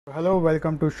Hello,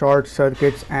 welcome to Short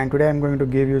Circuits, and today I'm going to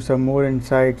give you some more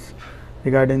insights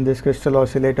regarding this crystal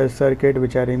oscillator circuit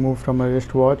which I removed from a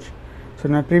wristwatch. So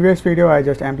in my previous video I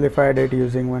just amplified it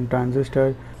using one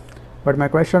transistor, but my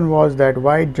question was that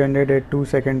why it generated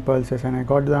 2-second pulses, and I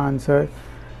got the answer,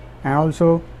 and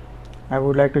also I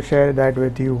would like to share that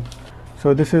with you.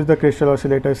 So this is the crystal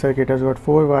oscillator circuit. It has got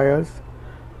 4 wires.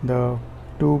 The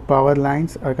 2 power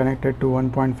lines are connected to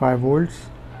 1.5 volts.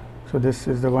 So this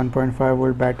is the 1.5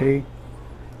 volt battery,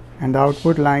 and the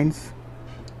output lines,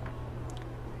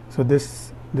 so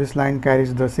this line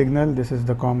carries the signal. This is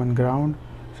the common ground,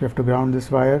 so you have to ground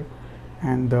this wire,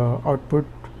 and the output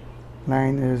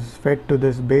line is fed to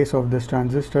this base of this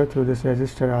transistor through this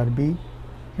resistor RB,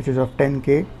 which is of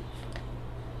 10K,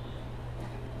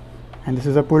 and this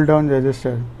is a pull down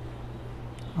resistor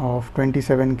of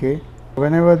 27K.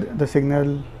 Whenever the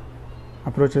signal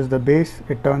approaches the base,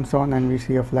 it turns on and we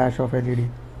see a flash of LED,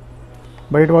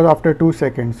 but it was after 2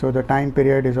 seconds, so the time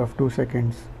period is of 2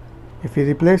 seconds. If we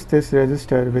replace this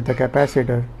resistor with a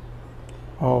capacitor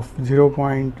of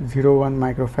 0.01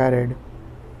 microfarad,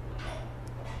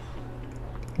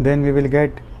 then we will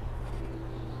get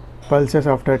pulses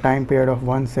after a time period of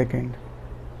 1 second.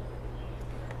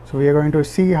 So we are going to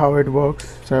see how it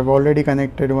works. So I have already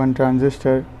connected one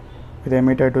transistor with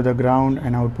emitter to the ground,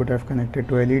 and output I have connected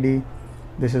to LED.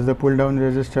 This is the pull down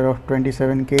resistor of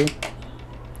 27K.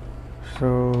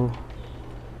 So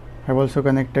I have also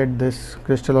connected this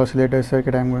crystal oscillator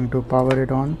circuit. I am going to power it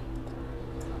on,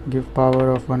 give power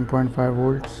of 1.5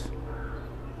 volts,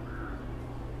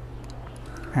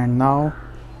 and now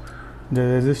the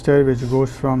resistor which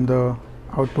goes from the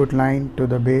output line to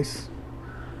the base,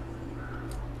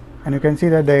 and you can see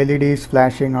that the LED is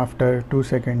flashing after 2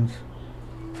 seconds.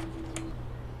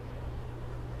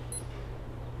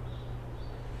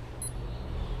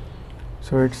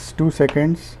 So it's 2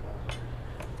 seconds.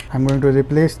 I'm going to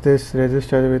replace this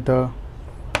resistor with a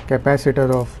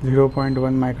capacitor of 0.1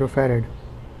 microfarad,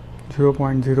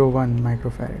 0.01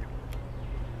 microfarad.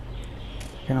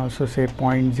 You can also say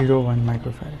 0.01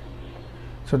 microfarad.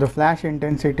 So the flash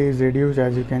intensity is reduced,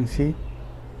 as you can see.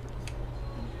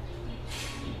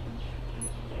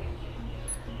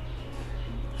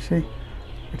 See,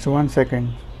 it's 1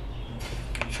 second.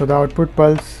 So the output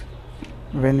pulse,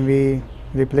 when we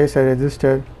replace a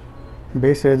resistor,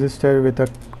 base resistor with a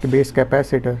base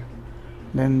capacitor,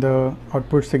 then the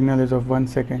output signal is of 1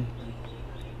 second.